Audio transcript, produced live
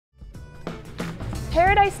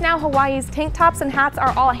Paradise Now Hawaii's tank tops and hats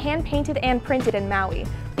are all hand-painted and printed in Maui.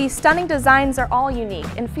 These stunning designs are all unique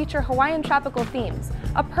and feature Hawaiian tropical themes,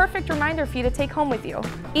 a perfect reminder for you to take home with you.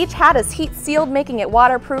 Each hat is heat-sealed, making it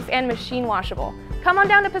waterproof and machine washable. Come on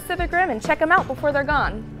down to Pacific Rim and check them out before they're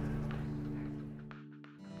gone.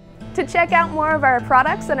 To check out more of our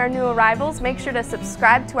products and our new arrivals, make sure to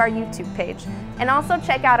subscribe to our YouTube page. And also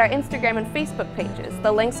check out our Instagram and Facebook pages.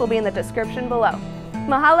 The links will be in the description below.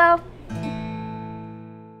 Mahalo!